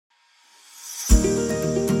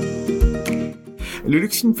Le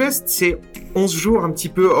Lux Film Fest, c'est 11 jours un petit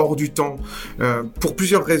peu hors du temps, pour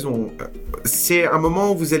plusieurs raisons. C'est un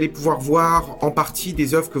moment où vous allez pouvoir voir en partie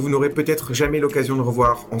des œuvres que vous n'aurez peut-être jamais l'occasion de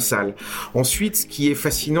revoir en salle. Ensuite, ce qui est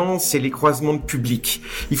fascinant, c'est les croisements de public.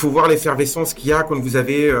 Il faut voir l'effervescence qu'il y a quand vous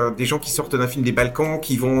avez des gens qui sortent d'un film des Balkans,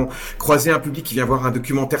 qui vont croiser un public qui vient voir un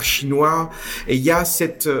documentaire chinois. Et il y a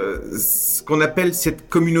ce qu'on appelle cette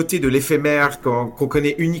communauté de l'éphémère qu'on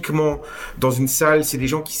connaît uniquement dans une salle. C'est des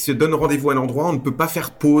gens qui se donnent rendez-vous à l'endroit, on ne peut pas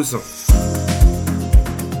faire pause.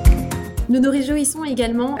 Nous nous réjouissons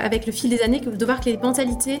également avec le fil des années de voir que les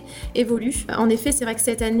mentalités évoluent. En effet, c'est vrai que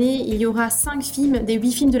cette année, il y aura 5 films des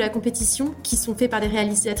 8 films de la compétition qui sont faits par des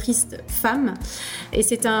réalisatrices femmes. Et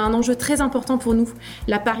c'est un enjeu très important pour nous,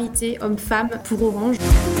 la parité homme-femme pour Orange.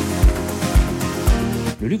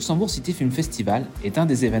 Le Luxembourg City Film Festival est un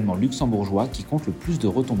des événements luxembourgeois qui compte le plus de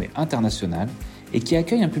retombées internationales et qui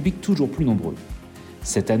accueille un public toujours plus nombreux.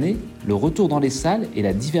 Cette année, le retour dans les salles et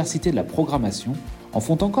la diversité de la programmation en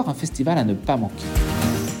font encore un festival à ne pas manquer.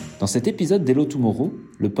 Dans cet épisode d'Hello Tomorrow,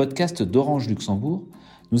 le podcast d'Orange Luxembourg,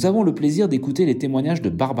 nous avons le plaisir d'écouter les témoignages de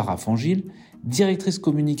Barbara Fangil, directrice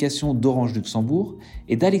communication d'Orange Luxembourg,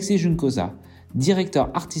 et d'Alexis Juncosa, directeur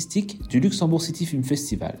artistique du Luxembourg City Film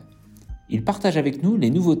Festival. Ils partagent avec nous les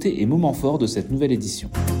nouveautés et moments forts de cette nouvelle édition.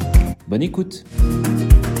 Bonne écoute.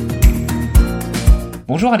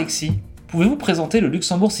 Bonjour Alexis, pouvez-vous présenter le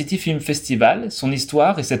Luxembourg City Film Festival, son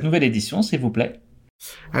histoire et cette nouvelle édition, s'il vous plaît ?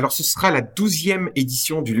 Alors, ce sera la 12e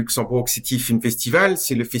édition du Luxembourg City Film Festival.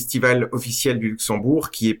 C'est le festival officiel du Luxembourg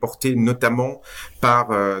qui est porté notamment par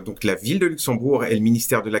donc la ville de Luxembourg et le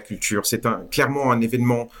ministère de la Culture. C'est clairement un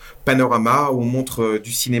événement panorama où on montre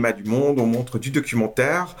du cinéma du monde, on montre du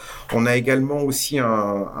documentaire. On a également aussi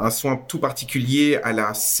un soin tout particulier à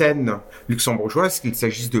la scène luxembourgeoise, qu'il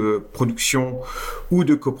s'agisse de production ou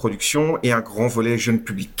de coproduction, et un grand volet jeune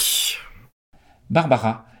public.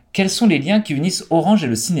 Barbara, quels sont les liens qui unissent Orange et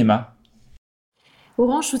le cinéma ?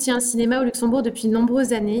 Orange soutient le cinéma au Luxembourg depuis de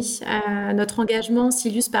nombreuses années. Notre engagement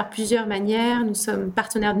s'illustre par plusieurs manières. Nous sommes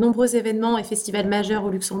partenaires de nombreux événements et festivals majeurs au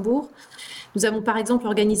Luxembourg. Nous avons par exemple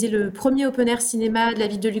organisé le premier open air cinéma de la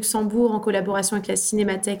ville de Luxembourg en collaboration avec la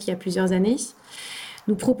Cinémathèque il y a plusieurs années.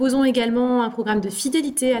 Nous proposons également un programme de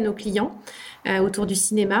fidélité à nos clients autour du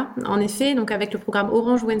cinéma. En effet, donc avec le programme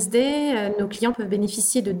Orange Wednesday, nos clients peuvent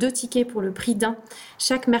bénéficier de 2 tickets pour le prix d'un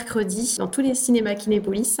chaque mercredi dans tous les cinémas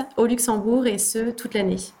Kinépolis au Luxembourg, et ce, toute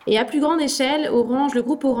l'année. Et à plus grande échelle, le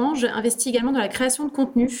groupe Orange investit également dans la création de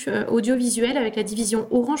contenu audiovisuel avec la division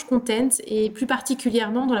Orange Content, et plus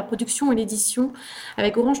particulièrement dans la production et l'édition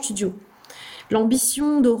avec Orange Studio.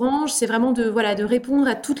 L'ambition d'Orange, c'est vraiment de répondre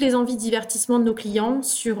à toutes les envies de divertissement de nos clients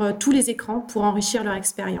sur tous les écrans pour enrichir leur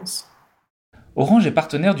expérience. Orange est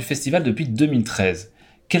partenaire du festival depuis 2013.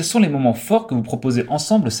 Quels sont les moments forts que vous proposez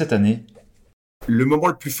ensemble cette année ? Le moment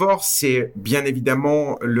le plus fort, c'est bien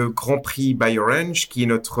évidemment le Grand Prix by Orange, qui est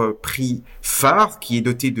notre prix phare, qui est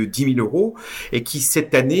doté de 10 000 euros et qui,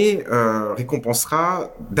 cette année,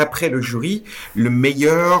 récompensera, d'après le jury, le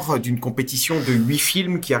meilleur d'une compétition de 8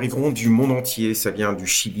 films qui arriveront du monde entier. Ça vient du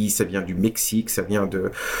Chili, ça vient du Mexique, ça vient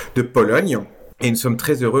de Pologne. Et nous sommes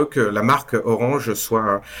très heureux que la marque Orange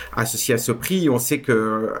soit associée à ce prix. On sait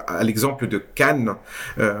que, à l'exemple de Cannes,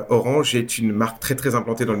 Orange est une marque très très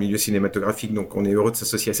implantée dans le milieu cinématographique, donc on est heureux de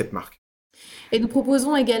s'associer à cette marque. Et nous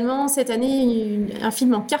proposons également cette année un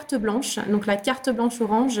film en carte blanche, donc la carte blanche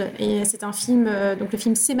Orange, et c'est un film, donc le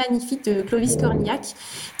film C'est magnifique de Clovis Cornillac,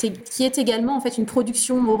 qui est également en fait une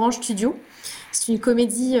production Orange Studio. C'est une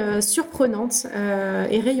comédie surprenante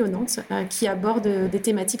et rayonnante qui aborde des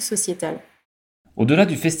thématiques sociétales. Au-delà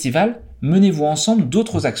du festival, menez-vous ensemble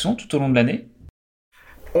d'autres actions tout au long de l'année ?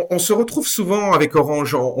 On se retrouve souvent avec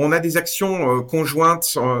Orange. On a des actions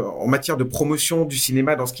conjointes en matière de promotion du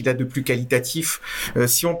cinéma dans ce qu'il a de plus qualitatif.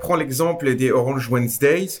 Si on prend l'exemple des Orange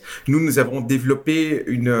Wednesdays, nous avons développé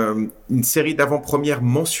une série d'avant-premières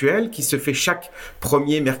mensuelles qui se fait chaque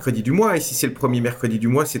premier mercredi du mois. Et si c'est le premier mercredi du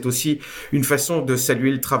mois, c'est aussi une façon de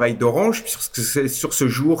saluer le travail d'Orange, puisque c'est sur ce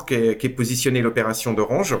jour qu'est positionnée l'opération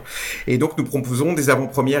d'Orange. Et donc, nous proposons des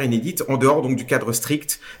avant-premières inédites en dehors donc du cadre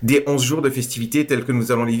strict des 11 jours de festivités tels que nous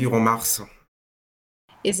allons les vivre en mars.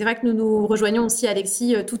 Et c'est vrai que nous nous rejoignons aussi,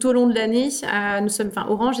 Alexis, tout au long de l'année.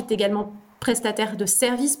 Orange est également prestataire de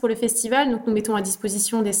services pour le festival, donc nous mettons à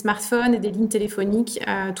disposition des smartphones et des lignes téléphoniques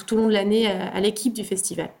tout au long de l'année à l'équipe du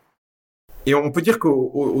festival. Et on peut dire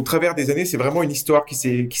qu'au travers des années, c'est vraiment une histoire qui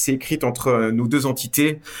s'est écrite entre nos deux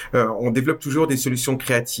entités. On développe toujours des solutions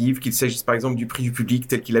créatives, qu'il s'agisse par exemple du prix du public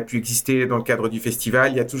tel qu'il a pu exister dans le cadre du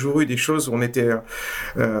festival. Il y a toujours eu des choses où on était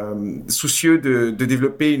soucieux de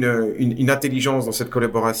développer une intelligence dans cette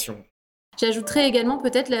collaboration. J'ajouterais également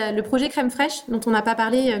peut-être le projet Crème Fraîche, dont on n'a pas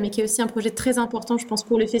parlé, mais qui est aussi un projet très important, je pense,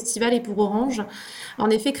 pour le festival et pour Orange. En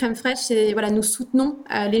effet, Crème Fraîche, voilà, nous soutenons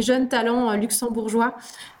les jeunes talents luxembourgeois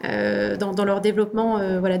dans leur développement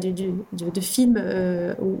voilà, de films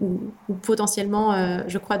ou potentiellement,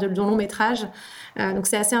 je crois, de long métrage. Donc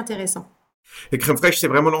c'est assez intéressant. Et Crème Fraîche, c'est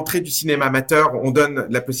vraiment l'entrée du cinéma amateur. On donne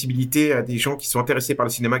la possibilité à des gens qui sont intéressés par le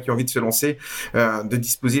cinéma, qui ont envie de se lancer, de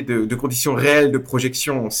disposer de conditions réelles de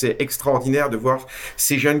projection. C'est extraordinaire de voir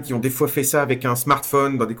ces jeunes qui ont des fois fait ça avec un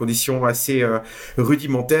smartphone dans des conditions assez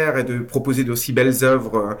rudimentaires et de proposer d'aussi belles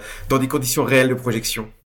œuvres dans des conditions réelles de projection.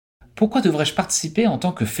 Pourquoi devrais-je participer en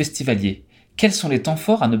tant que festivalier ? Quels sont les temps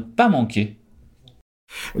forts à ne pas manquer ?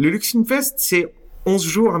 Le Luxemfest, c'est 11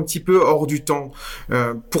 jours un petit peu hors du temps,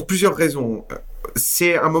 pour plusieurs raisons.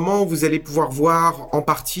 C'est un moment où vous allez pouvoir voir en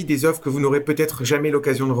partie des œuvres que vous n'aurez peut-être jamais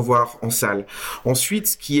l'occasion de revoir en salle. Ensuite,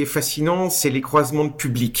 ce qui est fascinant, c'est les croisements de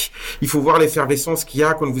public. Il faut voir l'effervescence qu'il y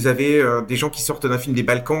a quand vous avez des gens qui sortent d'un film des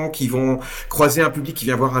Balkans, qui vont croiser un public qui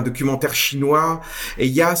vient voir un documentaire chinois. Et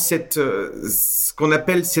il y a ce qu'on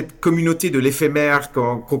appelle cette communauté de l'éphémère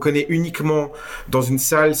qu'on connaît uniquement dans une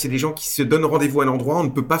salle. C'est des gens qui se donnent rendez-vous à un endroit. On ne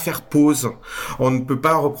peut pas faire pause. On ne peut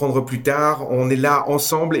pas reprendre plus tard. On est là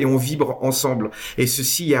ensemble et on vibre ensemble. Et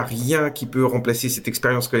ceci, il n'y a rien qui peut remplacer cette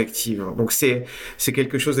expérience collective. Donc c'est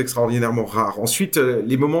quelque chose d'extraordinairement rare. Ensuite,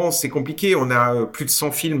 les moments, c'est compliqué. On a plus de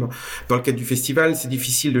 100 films dans le cadre du festival. C'est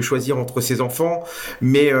difficile de choisir entre ses enfants.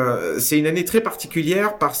 Mais c'est une année très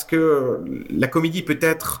particulière parce que la comédie peut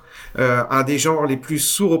être un des genres les plus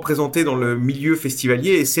sous-représentés dans le milieu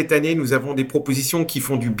festivalier. Et cette année, nous avons des propositions qui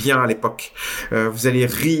font du bien à l'époque. Vous allez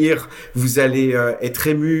rire, vous allez être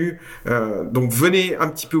ému. Donc venez un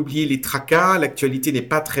petit peu oublier les tracas. L'actualité n'est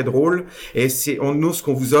pas très drôle. Et nous, ce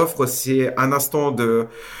qu'on vous offre, c'est un instant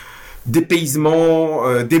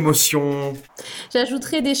d'épaisement, d'émotion.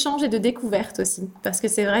 J'ajouterais d'échanges et de découvertes aussi, parce que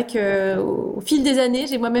c'est vrai qu'au fil des années,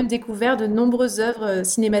 j'ai moi-même découvert de nombreuses œuvres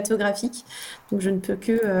cinématographiques. Donc je ne peux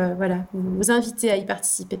que voilà, vous inviter à y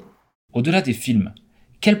participer. Au-delà des films,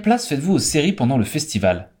 quelle place faites-vous aux séries pendant le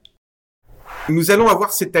festival ? Nous allons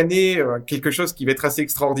avoir cette année quelque chose qui va être assez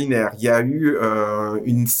extraordinaire. Il y a eu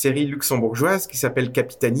une série luxembourgeoise qui s'appelle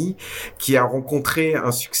Capitani, qui a rencontré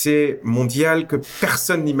un succès mondial que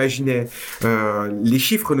personne n'imaginait. Les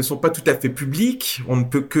chiffres ne sont pas tout à fait publics, on ne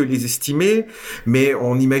peut que les estimer, mais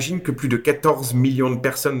on imagine que plus de 14 millions de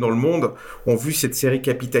personnes dans le monde ont vu cette série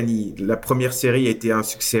Capitani. La première série a été un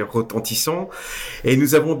succès retentissant, et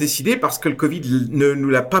nous avons décidé, parce que le Covid ne nous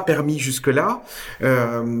l'a pas permis jusque-là,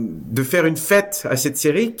 de faire une fête à cette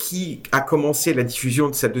série qui a commencé la diffusion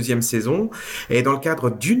de sa deuxième saison. Et dans le cadre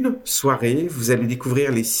d'une soirée, vous allez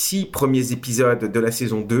découvrir les 6 premiers épisodes de la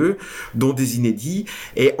saison 2, dont des inédits,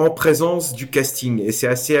 et en présence du casting. Et c'est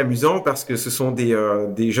assez amusant parce que ce sont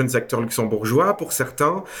des jeunes acteurs luxembourgeois, pour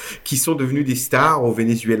certains, qui sont devenus des stars au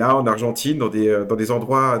Venezuela, en Argentine, dans des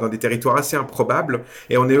endroits, dans des territoires assez improbables.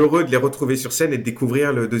 Et on est heureux de les retrouver sur scène et de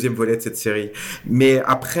découvrir le deuxième volet de cette série. Mais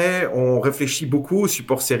après, on réfléchit beaucoup au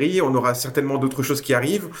support série. On aura certainement d'autres choses qui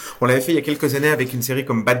arrivent. On l'avait fait il y a quelques années avec une série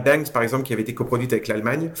comme Bad Banks, par exemple, qui avait été coproduite avec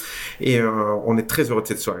l'Allemagne. Et on est très heureux de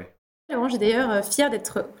cette soirée. Orange est d'ailleurs fier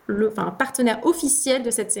d'être partenaire officiel de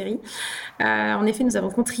cette série. En effet, nous avons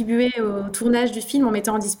contribué au tournage du film en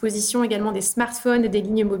mettant à disposition également des smartphones et des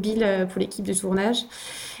lignes mobiles pour l'équipe de tournage.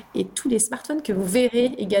 Et tous les smartphones que vous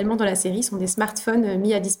verrez également dans la série sont des smartphones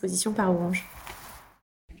mis à disposition par Orange.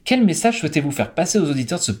 Quel message souhaitez-vous faire passer aux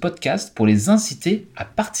auditeurs de ce podcast pour les inciter à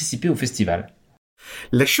participer au festival ?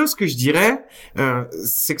 La chose que je dirais,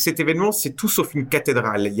 c'est que cet événement, c'est tout sauf une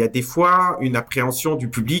cathédrale. Il y a des fois une appréhension du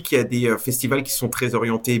public. Il y a des festivals qui sont très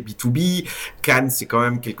orientés B2B. Cannes, c'est quand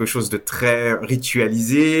même quelque chose de très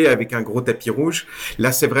ritualisé, avec un gros tapis rouge.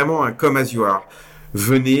 Là, c'est vraiment un come as you are.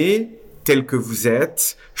 Venez tel que vous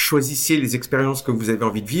êtes, choisissez les expériences que vous avez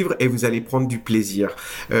envie de vivre et vous allez prendre du plaisir.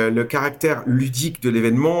 Le caractère ludique de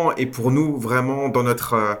l'événement est pour nous vraiment dans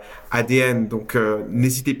notre ADN. Donc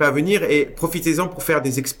n'hésitez pas à venir et profitez-en pour faire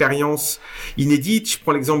des expériences inédites. Je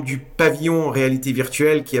prends l'exemple du pavillon en réalité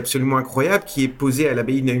virtuelle qui est absolument incroyable, qui est posé à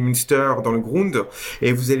l'abbaye de Neumünster dans le Grund,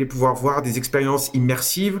 et vous allez pouvoir voir des expériences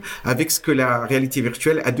immersives avec ce que la réalité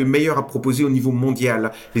virtuelle a de meilleur à proposer au niveau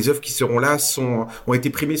mondial. Les œuvres qui seront là ont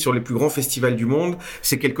été primées sur les plus grands festivals du monde.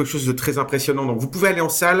 C'est quelque chose de très impressionnant. Donc vous pouvez aller en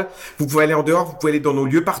salle, vous pouvez aller en dehors, vous pouvez aller dans nos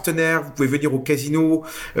lieux partenaires, vous pouvez venir au casino,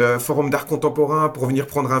 Forum d'art contemporain pour venir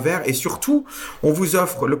prendre un verre. Et surtout, on vous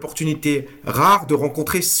offre l'opportunité rare de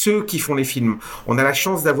rencontrer ceux qui font les films. On a la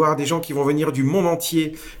chance d'avoir des gens qui vont venir du monde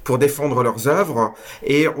entier pour défendre leurs œuvres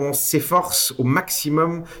et on s'efforce au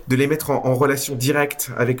maximum de les mettre en relation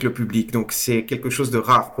directe avec le public. Donc c'est quelque chose de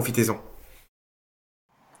rare. Profitez-en.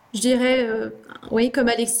 Je dirais, oui, comme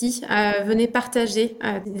Alexis, venez partager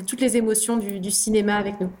toutes les émotions du cinéma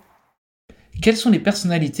avec nous. Quelles sont les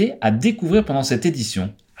personnalités à découvrir pendant cette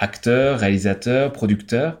édition? Acteurs, réalisateurs,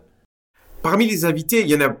 producteurs? Parmi les invités, il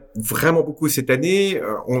y en a vraiment beaucoup cette année.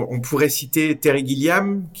 On pourrait citer Terry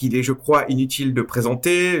Gilliam, qu'il est, je crois, inutile de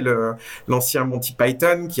présenter, l'ancien Monty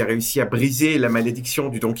Python, qui a réussi à briser la malédiction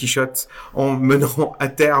du Don Quichotte en menant à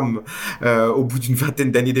terme, au bout d'une vingtaine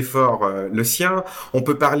d'années d'efforts, le sien. On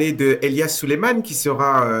peut parler de Elias Suleiman, qui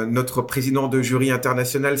sera notre président de jury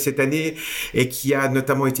international cette année et qui a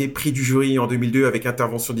notamment été prix du jury en 2002 avec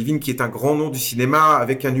Intervention divine, qui est un grand nom du cinéma,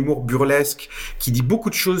 avec un humour burlesque qui dit beaucoup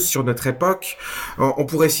de choses sur notre époque. On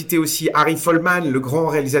pourrait citer aussi Harry Folman, le grand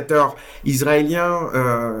réalisateur israélien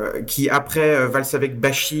qui après Valse avec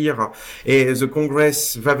Bachir et The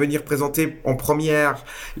Congress va venir présenter en première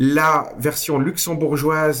la version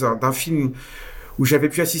luxembourgeoise d'un film où j'avais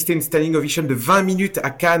pu assister à une standing ovation de 20 minutes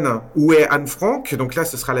à Cannes, où est Anne Frank. Donc là,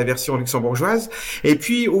 ce sera la version luxembourgeoise. Et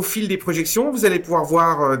puis, au fil des projections, vous allez pouvoir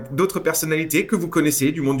voir d'autres personnalités que vous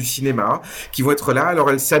connaissez du monde du cinéma qui vont être là.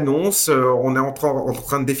 Alors, elles s'annoncent. On est en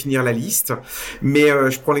train de définir la liste. Mais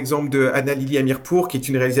je prends l'exemple de Anna Lily Amirpour, qui est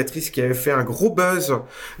une réalisatrice qui avait fait un gros buzz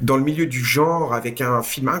dans le milieu du genre avec un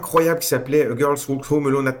film incroyable qui s'appelait A Girl's Walk Home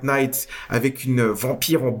Alone at Night avec une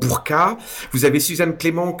vampire en burqa. Vous avez Suzanne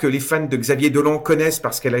Clément, que les fans de Xavier Dolan connaissent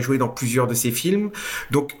parce qu'elle a joué dans plusieurs de ses films.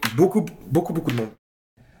 Donc, beaucoup de monde.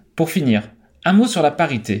 Pour finir, un mot sur la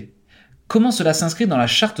parité. Comment cela s'inscrit dans la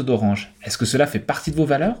charte d'Orange? Est-ce que cela fait partie de vos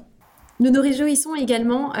valeurs? Nous nous réjouissons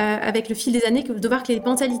également, avec le fil des années, de voir que les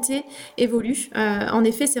mentalités évoluent. En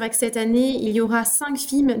effet, c'est vrai que cette année, il y aura 5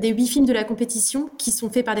 films, des 8 films de la compétition, qui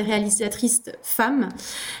sont faits par des réalisatrices femmes.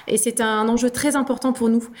 Et c'est un enjeu très important pour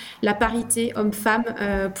nous, la parité homme-femme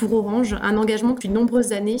pour Orange, un engagement depuis de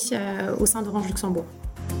nombreuses années au sein d'Orange Luxembourg.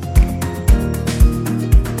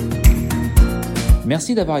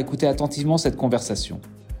 Merci d'avoir écouté attentivement cette conversation.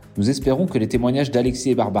 Nous espérons que les témoignages d'Alexis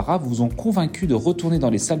et Barbara vous ont convaincus de retourner dans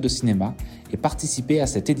les salles de cinéma et participer à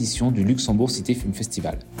cette édition du Luxembourg Cité Film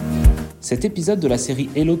Festival. Cet épisode de la série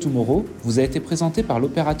Hello Tomorrow vous a été présenté par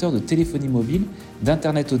l'opérateur de téléphonie mobile,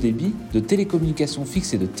 d'internet haut débit, de télécommunications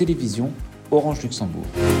fixes et de télévision, Orange Luxembourg.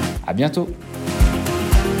 À bientôt!